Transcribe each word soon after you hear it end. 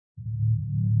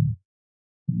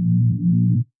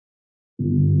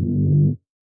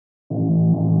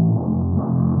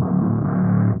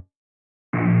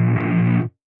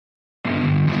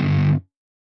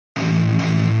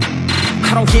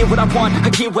get what I want, I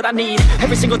get what I need.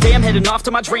 Every single day I'm heading off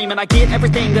to my dream, and I get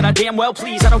everything that I damn well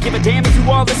please. I don't give a damn if you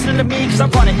all listening to me, cause I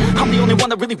run it. I'm the only one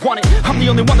that really want it, I'm the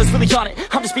only one that's really on it.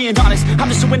 I'm just being honest, I'm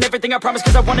just doing everything I promise,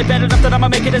 cause I want it bad enough that I'ma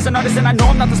make it as an artist. And I know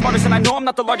I'm not the smartest, and I know I'm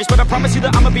not the largest, but I promise you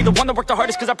that I'ma be the one that worked the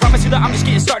hardest. Cause I promise you that I'm just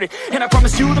getting started, and I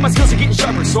promise you that my skills are getting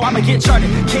sharper. So I'ma get charted,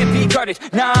 can't be guarded.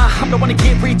 Nah, I'm the one to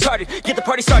get retarded. Get the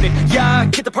party started, yeah,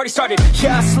 get the party started.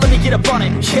 Yeah, so let me get up on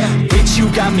it, yeah. Bitch, you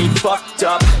got me fucked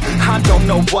up, I don't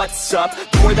know what's up.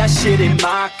 Pour that shit in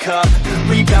my cup,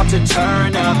 we bout to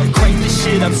turn up. Crank this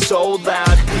shit up so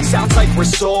loud, sounds like we're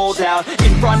sold out.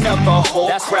 In front of a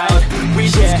whole crowd, we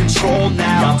lose control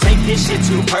now. Y'all take this shit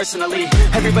too personally,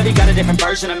 everybody got a different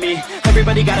version of me.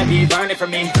 Everybody gotta be learning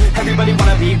from me, everybody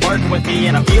wanna be working with me.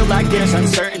 And I feel like there's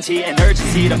uncertainty and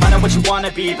urgency to find out what you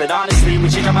wanna be. But honestly, we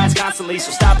change our minds constantly,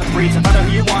 so stop and breathe and find out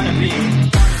who you wanna be.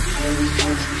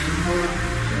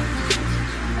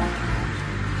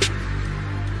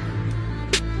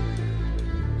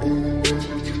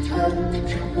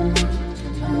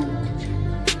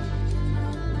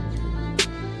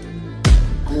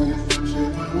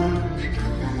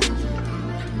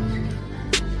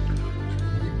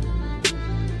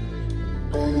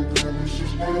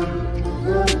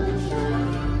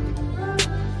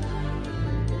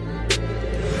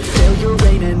 Failure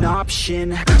ain't an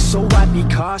option, so I'd be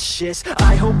cautious.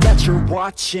 I hope that you're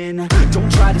watching,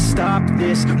 don't try to stop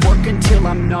this. Work until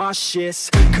I'm nauseous,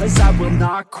 cause I will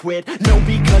not quit. No,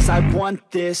 because I want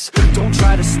this, don't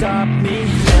try to stop me.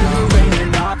 Failure ain't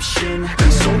an option,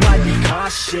 so I'd be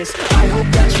cautious. I hope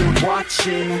that you're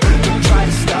watching, don't try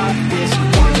to stop this.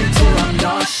 Work until I'm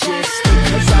nauseous,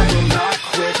 cause I will not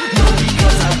quit. No,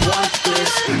 because I want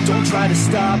this, don't try to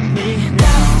stop me now.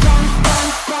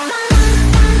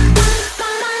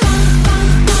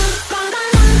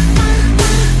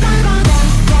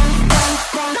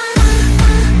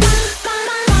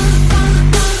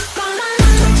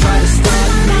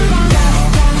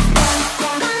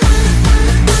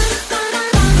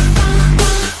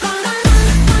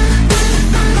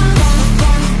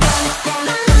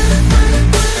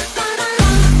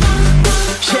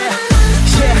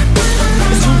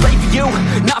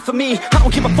 Me, I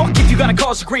don't give a fuck if you got a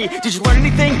college degree. Did you learn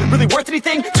anything? Really worth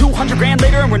anything? 200 grand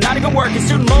later and we're not even working.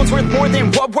 Student loans worth more than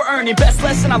what we're earning. Best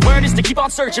lesson I learned is to keep on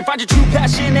searching. Find your true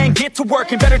passion and get to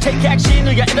work. And better take action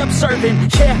or you end up serving.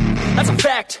 Yeah, that's a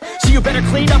fact. So you better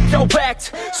clean up your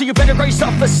act. So you better grow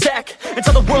yourself a sack and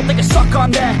tell the world they can suck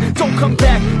on that. Don't come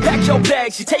back, pack your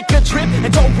bags. You take a trip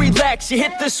and don't relax. You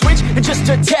hit the switch and just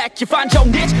attack. You find your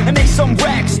niche and make some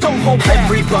racks. Don't hold back.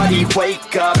 Everybody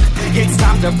wake up, it's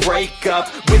time to break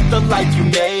up with the life you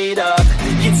made up.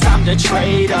 It's time to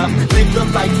trade up, live the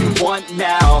life you want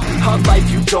now, a life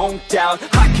you don't doubt.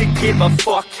 I could give a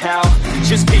fuck how,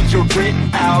 just figure it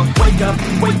out. Wake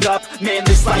up, man,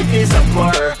 this life is a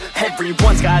blur.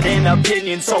 Everyone's got an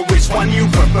opinion, so which one you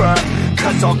prefer?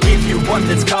 Cause I'll give you one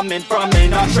that's coming from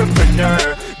an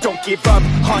entrepreneur. Don't give up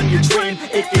on your dream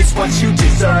if it's what you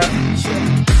deserve.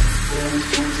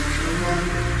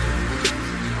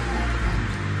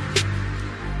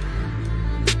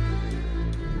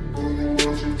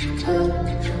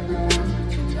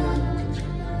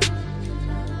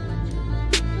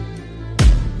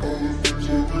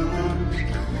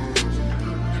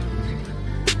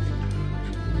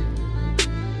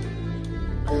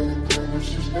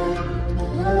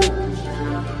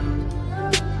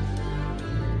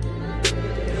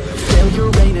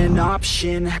 Failure ain't an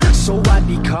option, so I'd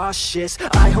be cautious.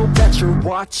 I hope that you're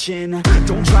watching,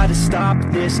 don't try to stop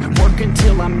this. Work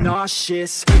until I'm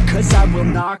nauseous, cause I will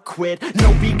not quit.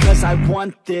 No, because I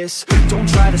want this, don't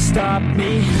try to stop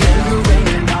me. Failure ain't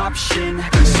an option,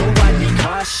 so I'd be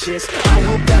cautious. I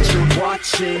hope that you're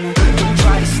watching, don't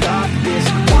try to stop this.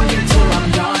 Work until